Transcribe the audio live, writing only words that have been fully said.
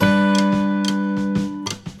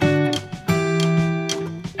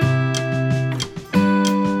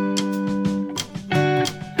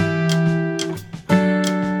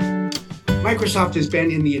Microsoft has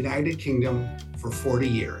been in the United Kingdom for 40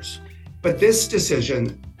 years. But this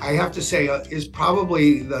decision, I have to say, is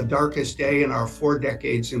probably the darkest day in our 4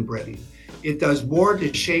 decades in Britain. It does more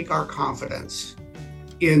to shake our confidence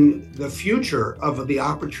in the future of the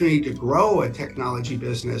opportunity to grow a technology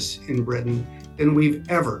business in Britain than we've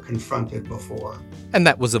ever confronted before. And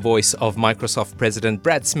that was the voice of Microsoft President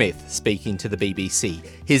Brad Smith speaking to the BBC.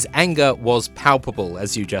 His anger was palpable,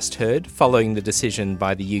 as you just heard, following the decision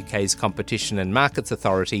by the UK's Competition and Markets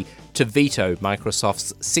Authority to veto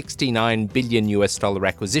Microsoft's $69 billion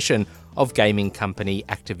acquisition of gaming company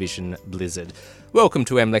Activision Blizzard. Welcome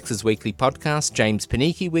to MLex's weekly podcast. James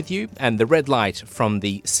Panichi with you, and the red light from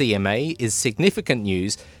the CMA is significant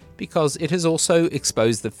news because it has also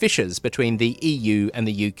exposed the fissures between the EU and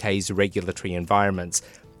the UK's regulatory environments.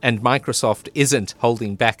 And Microsoft isn't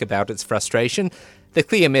holding back about its frustration. The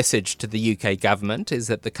clear message to the UK government is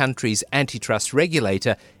that the country's antitrust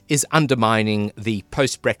regulator is undermining the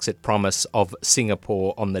post-Brexit promise of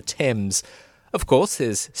Singapore on the Thames. Of course,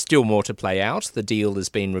 there's still more to play out. The deal has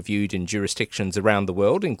been reviewed in jurisdictions around the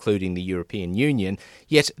world, including the European Union.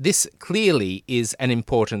 Yet this clearly is an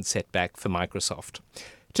important setback for Microsoft.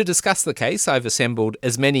 To discuss the case, I've assembled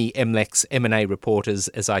as many MLex M&A reporters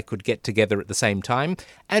as I could get together at the same time.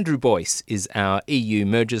 Andrew Boyce is our EU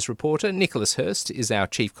mergers reporter. Nicholas Hurst is our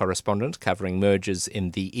chief correspondent covering mergers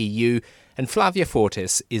in the EU. And Flavia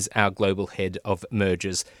Fortes is our global head of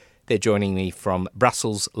mergers. They're joining me from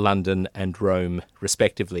Brussels, London and Rome,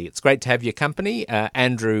 respectively. It's great to have your company.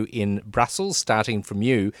 Andrew in Brussels, starting from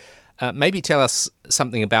you. Maybe tell us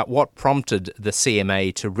something about what prompted the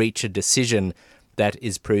CMA to reach a decision that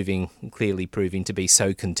is clearly proving to be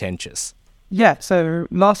so contentious. Yeah, so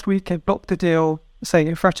last week it blocked the deal, saying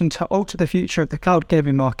it threatened to alter the future of the cloud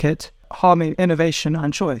gaming market, harming innovation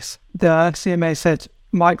and choice. The CMA said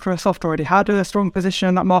Microsoft already had a strong position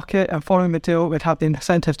in that market, and following the deal, it would have the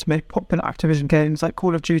incentive to make popular Activision games like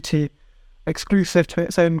Call of Duty exclusive to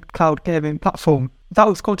its own cloud gaming platform. That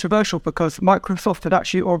was controversial because Microsoft had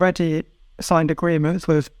actually already signed agreements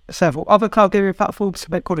with several other cloud gaming platforms to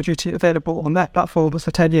make Call of Duty available on their platforms for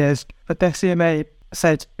 10 years, but their CMA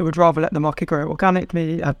said it would rather let the market grow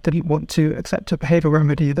organically and didn't want to accept a behavioural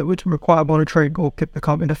remedy that would require monitoring or could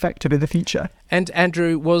become ineffective in the future. And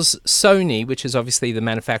Andrew, was Sony, which is obviously the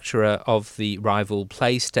manufacturer of the rival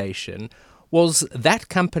PlayStation, was that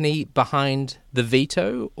company behind the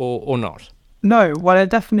veto or not? No, well, it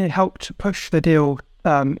definitely helped push the deal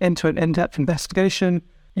into an in-depth investigation.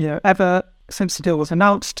 Ever since the deal was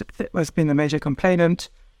announced, it has been a major complainant.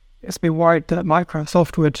 It's been worried that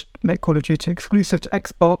Microsoft would make Call of Duty exclusive to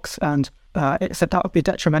Xbox, and it said that would be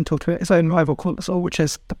detrimental to its own rival console, which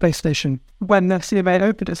is the PlayStation. When the CMA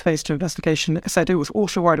opened its phase 2 investigation, it said it was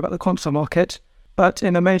also worried about the console market, but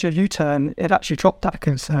in a major U-turn, it actually dropped that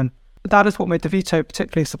concern. That is what made the veto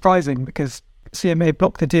particularly surprising, because CMA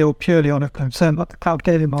blocked the deal purely on a concern about the cloud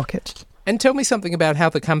gaming market. And tell me something about how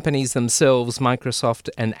the companies themselves, Microsoft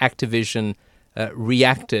and Activision,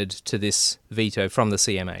 reacted to this veto from the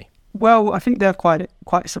CMA. Well, I think they're quite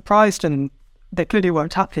surprised, and they clearly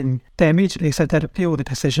weren't happy. They immediately said they'd appeal the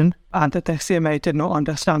decision and that the CMA did not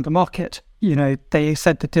understand the market. They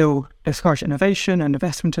said the deal discouraged innovation and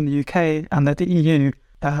investment in the UK, and that the EU,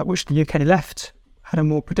 which the UK left, had a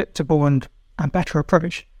more predictable and better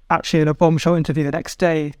approach. Actually, in a bombshell interview the next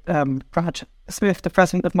day, Brad Smith, the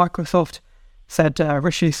president of Microsoft, said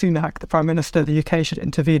Rishi Sunak, the Prime Minister of the UK, should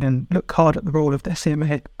intervene and look hard at the role of the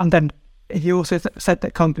CMA. And then he also said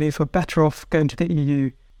that companies were better off going to the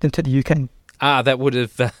EU than to the UK. That would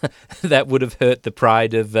have hurt the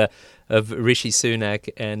pride of Rishi Sunak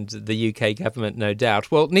and the UK government, no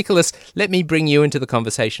doubt. Well, Nicholas, let me bring you into the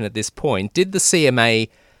conversation at this point. Did the CMA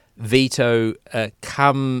veto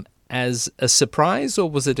come as a surprise, or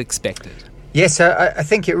was it expected? Yes, I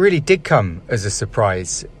think it really did come as a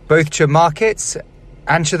surprise, both to markets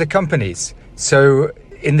and to the companies. So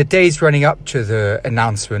in the days running up to the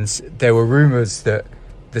announcements, there were rumours that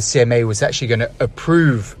the CMA was actually going to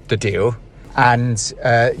approve the deal. And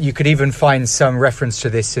you could even find some reference to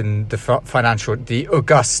this in the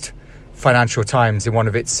August Financial Times in one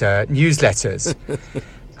of its newsletters.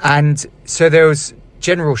 And so there was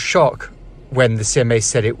general shock when the CMA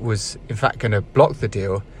said it was, in fact, going to block the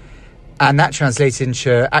deal. And that translated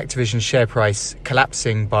into Activision's share price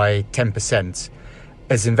collapsing by 10%,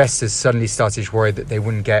 as investors suddenly started to worry that they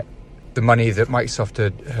wouldn't get the money that Microsoft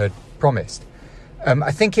had promised.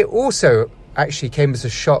 I think it also actually came as a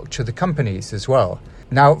shock to the companies as well.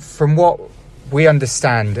 Now, from what we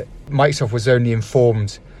understand, Microsoft was only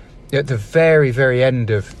informed at the very, very end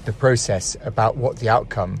of the process about what the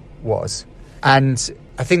outcome was. And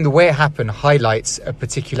I think the way it happened highlights a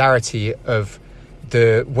particularity of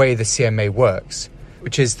the way the CMA works,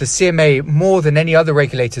 which is the CMA, more than any other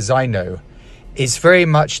regulators I know, is very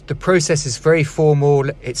much, the process is very formal.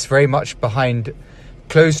 It's very much behind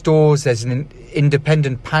closed doors. There's an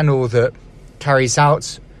independent panel that carries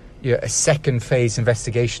out a second phase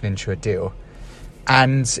investigation into a deal.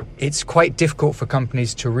 And it's quite difficult for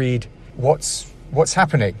companies to read what's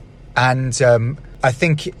happening. And I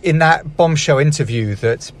think in that bombshell interview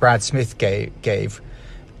that Brad Smith gave,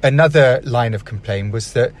 another line of complaint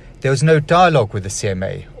was that there was no dialogue with the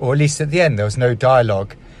CMA, or at least at the end there was no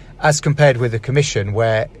dialogue, as compared with the Commission,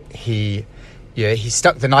 where he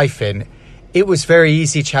stuck the knife in. It was very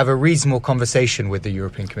easy to have a reasonable conversation with the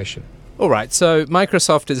European Commission. All right, so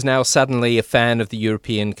Microsoft is now suddenly a fan of the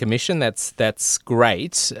European Commission. That's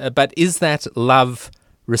great. But is that love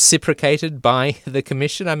reciprocated by the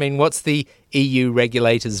Commission? I mean, what's the EU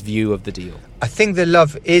regulator's view of the deal? I think the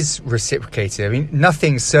love is reciprocated. I mean,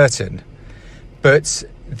 nothing's certain, but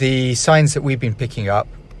the signs that we've been picking up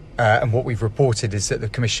and what we've reported is that the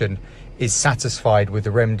Commission is satisfied with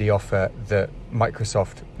the remedy offer that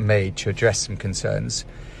Microsoft made to address some concerns.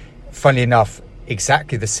 Funnily enough,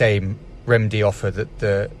 exactly the same remedy offer that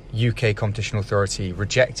the UK Competition Authority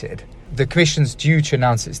rejected. The Commission's due to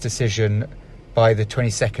announce its decision by the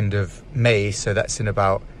 22nd of May, so that's in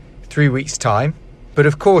about 3 weeks' time. But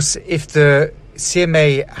of course, if the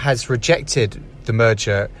CMA has rejected the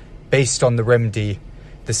merger based on the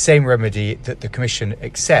same remedy that the Commission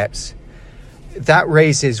accepts, that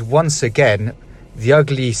raises once again the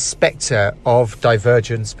ugly spectre of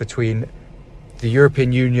divergence between the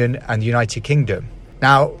European Union and the United Kingdom.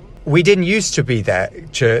 Now, we didn't used to be there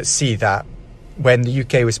to see that when the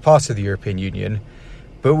UK was part of the European Union,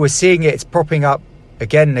 but we're seeing it propping up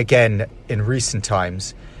again and again in recent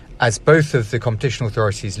times as both of the competition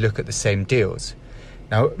authorities look at the same deals.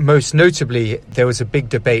 Now, most notably, there was a big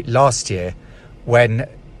debate last year when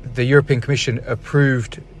the European Commission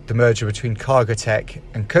approved the merger between Cargotec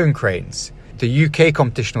and Konecranes. The UK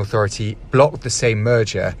Competition Authority blocked the same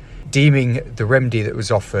merger, deeming the remedy that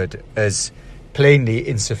was offered as plainly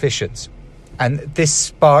insufficient. And this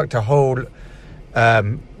sparked a whole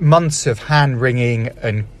months of hand-wringing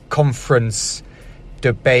and conference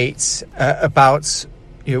debates about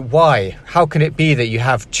why. How can it be that you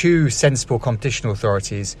have two sensible competition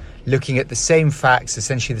authorities looking at the same facts,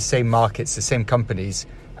 essentially the same markets, the same companies,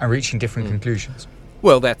 and reaching different conclusions?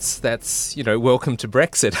 Well, that's welcome to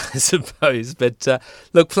Brexit, I suppose. But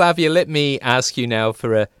look, Flavia, let me ask you now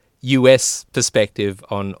for a US perspective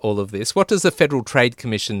on all of this. What does the Federal Trade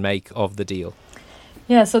Commission make of the deal?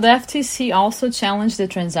 Yeah, so the FTC also challenged the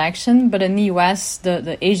transaction, but in the US,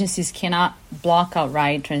 the agencies cannot block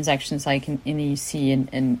outright transactions like in the EC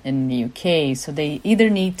and in the UK. So they either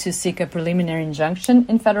need to seek a preliminary injunction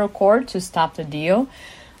in federal court to stop the deal,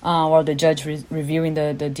 or the judge reviewing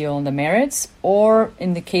the deal on the merits, or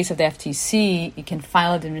in the case of the FTC, it can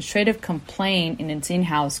file an administrative complaint in its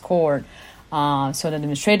in-house court, so the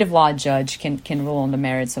administrative law judge can rule on the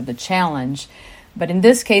merits of the challenge. But in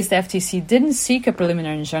this case, the FTC didn't seek a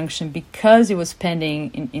preliminary injunction because it was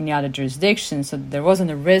pending in the other jurisdiction, so there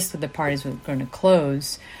wasn't a risk that the parties were going to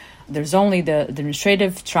close. There's only the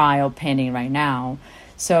administrative trial pending right now.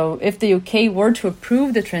 So if the UK were to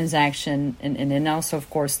approve the transaction, and then also, of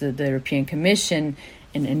course, the European Commission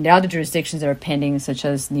and the other jurisdictions that are pending, such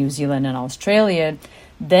as New Zealand and Australia,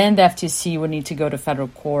 then the FTC would need to go to federal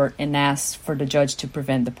court and ask for the judge to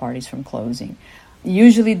prevent the parties from closing.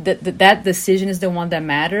 Usually that decision is the one that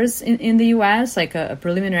matters in the US, like a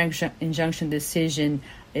preliminary injunction decision.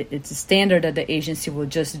 It's a standard that the agency will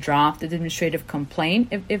just drop the administrative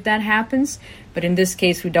complaint if that happens. But in this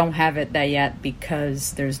case, we don't have that yet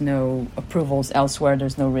because there's no approvals elsewhere.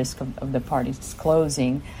 There's no risk of the parties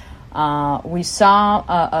closing. We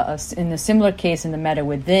saw in a similar case in the matter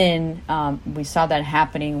within, we saw that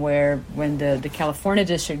happening when the California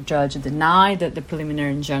district judge denied the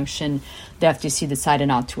preliminary injunction, the FTC decided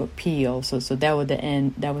not to appeal. So that was the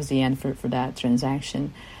end. That was the end for that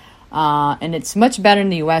transaction. And it's much better in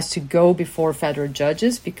the U.S. to go before federal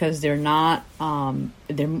judges because they're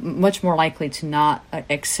much more likely to not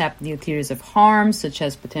accept new theories of harm, such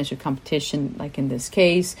as potential competition, like in this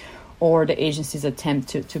case, or the agency's attempt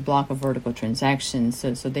to block a vertical transaction.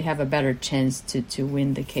 So they have a better chance to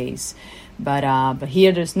win the case. But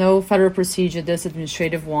here there's no federal procedure, this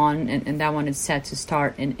administrative one, and that one is set to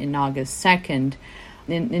start in August 2nd.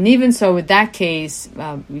 And even so, with that case,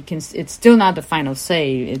 it's still not the final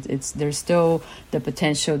say. There's still the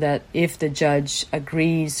potential that if the judge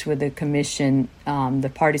agrees with the commission,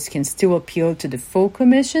 the parties can still appeal to the full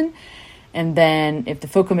commission. And then if the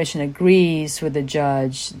full commission agrees with the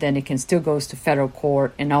judge, then it can still goes to federal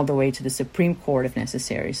court and all the way to the Supreme Court if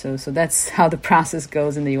necessary. So that's how the process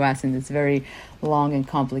goes in the U.S., and it's very long and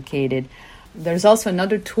complicated. There's also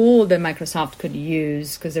another tool that Microsoft could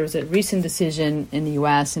use, because there was a recent decision in the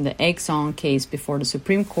U.S. in the Exxon case before the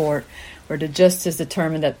Supreme Court, where the justice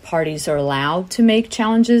determined that parties are allowed to make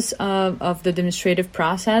challenges of the administrative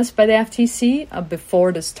process by the FTC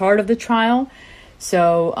before the start of the trial.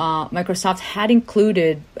 So Microsoft had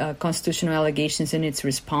included constitutional allegations in its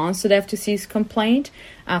response to the FTC's complaint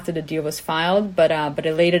after the deal was filed, but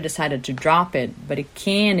it later decided to drop it. But it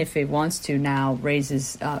can, if it wants to, now raise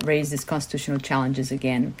these constitutional challenges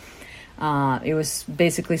again. It was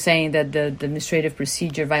basically saying that the administrative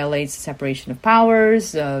procedure violates the separation of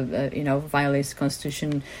powers, violates the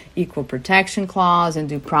Constitution Equal Protection Clause and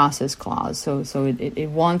Due Process Clause. So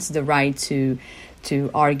it wants the right to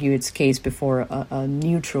argue its case before a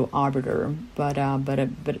neutral arbiter. But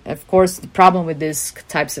of course, the problem with these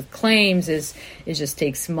types of claims is it just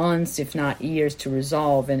takes months, if not years, to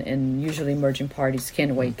resolve, and usually emerging parties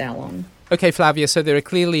can't wait that long. Okay, Flavia, so there are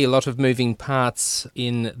clearly a lot of moving parts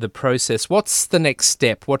in the process. What's the next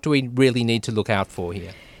step? What do we really need to look out for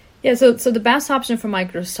here? Yeah, so the best option for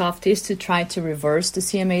Microsoft is to try to reverse the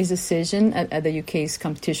CMA's decision at the UK's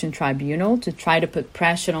Competition Tribunal, to try to put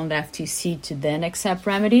pressure on the FTC to then accept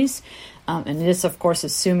remedies. And this, of course,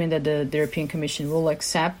 assuming that the European Commission will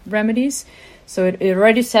accept remedies. So it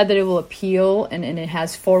already said that it will appeal, and it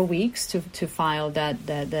has 4 weeks to file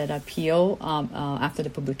that appeal after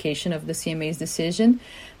the publication of the CMA's decision.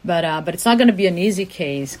 But it's not going to be an easy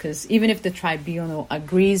case, because even if the tribunal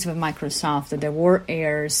agrees with Microsoft that there were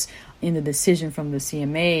errors in the decision from the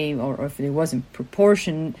CMA, or if it wasn't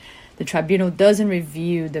proportioned, the tribunal doesn't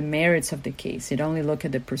review the merits of the case. It only looks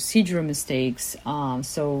at the procedural mistakes.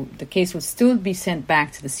 So the case would still be sent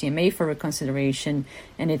back to the CMA for reconsideration,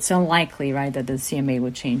 and it's unlikely, right, that the CMA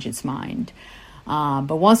would change its mind.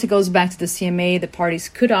 But once it goes back to the CMA, the parties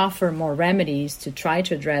could offer more remedies to try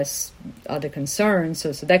to address other concerns.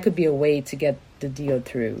 So that could be a way to get the deal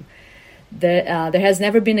through. There has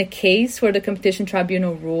never been a case where the Competition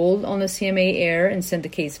Tribunal ruled on the CMA error and sent the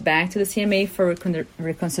case back to the CMA for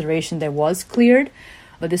reconsideration that was cleared.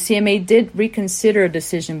 But the CMA did reconsider a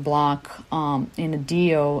decision block in a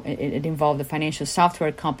deal. It involved the financial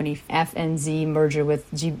software company FNZ merger with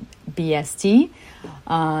GBST.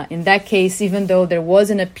 In that case, even though there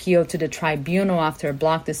was an appeal to the tribunal after a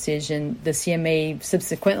block decision, the CMA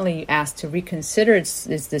subsequently asked to reconsider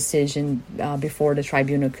its decision before the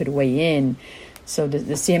tribunal could weigh in. So the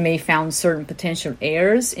CMA found certain potential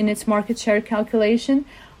errors in its market share calculation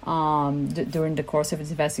during the course of its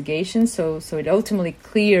investigation. So it ultimately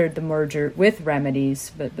cleared the merger with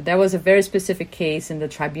remedies. But that was a very specific case, and the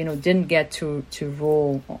tribunal didn't get to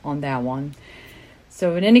rule on that one.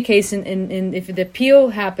 So in any case, if the appeal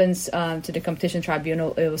happens to the Competition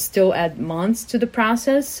Tribunal, it will still add months to the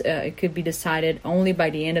process. It could be decided only by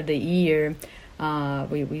the end of the year.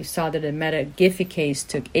 We saw that the Meta Giphy case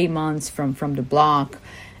took 8 months from the block.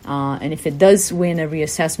 And if it does win a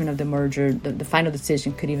reassessment of the merger, the final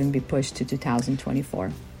decision could even be pushed to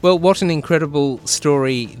 2024. Well, what an incredible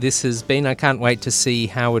story this has been. I can't wait to see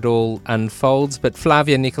how it all unfolds. But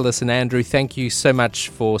Flavia, Nicholas and Andrew, thank you so much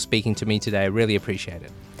for speaking to me today. I really appreciate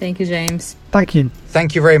it. Thank you, James. Thank you.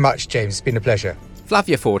 Thank you very much, James. It's been a pleasure.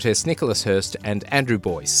 Flavia Fortes, Nicholas Hurst and Andrew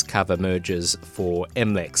Boyce cover mergers for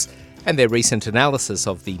MLex. And their recent analysis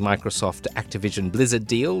of the Microsoft-Activision Blizzard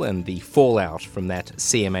deal and the fallout from that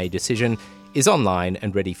CMA decision is online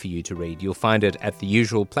and ready for you to read. You'll find it at the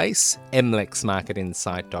usual place,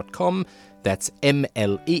 mlexmarketinsight.com. That's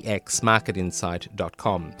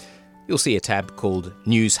mlexmarketinsight.com. You'll see a tab called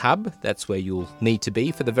News Hub. That's where you'll need to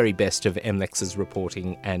be for the very best of MLex's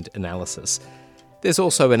reporting and analysis. There's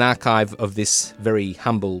also an archive of this very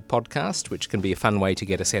humble podcast, which can be a fun way to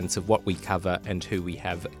get a sense of what we cover and who we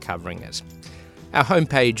have covering it. Our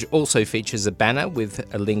homepage also features a banner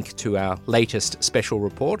with a link to our latest special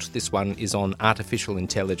report. This one is on artificial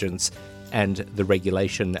intelligence and the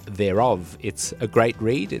regulation thereof. It's a great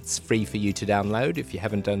read. It's free for you to download if you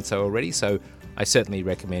haven't done so already, so I certainly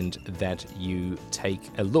recommend that you take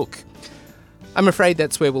a look. I'm afraid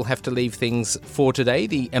that's where we'll have to leave things for today.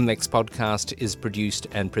 The MLex podcast is produced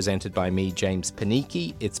and presented by me, James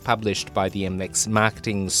Panicki. It's published by the MLex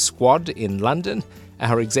Marketing Squad in London.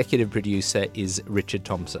 Our executive producer is Richard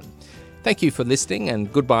Thompson. Thank you for listening,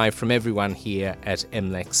 and goodbye from everyone here at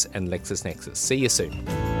MLex and LexisNexis. See you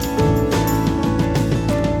soon.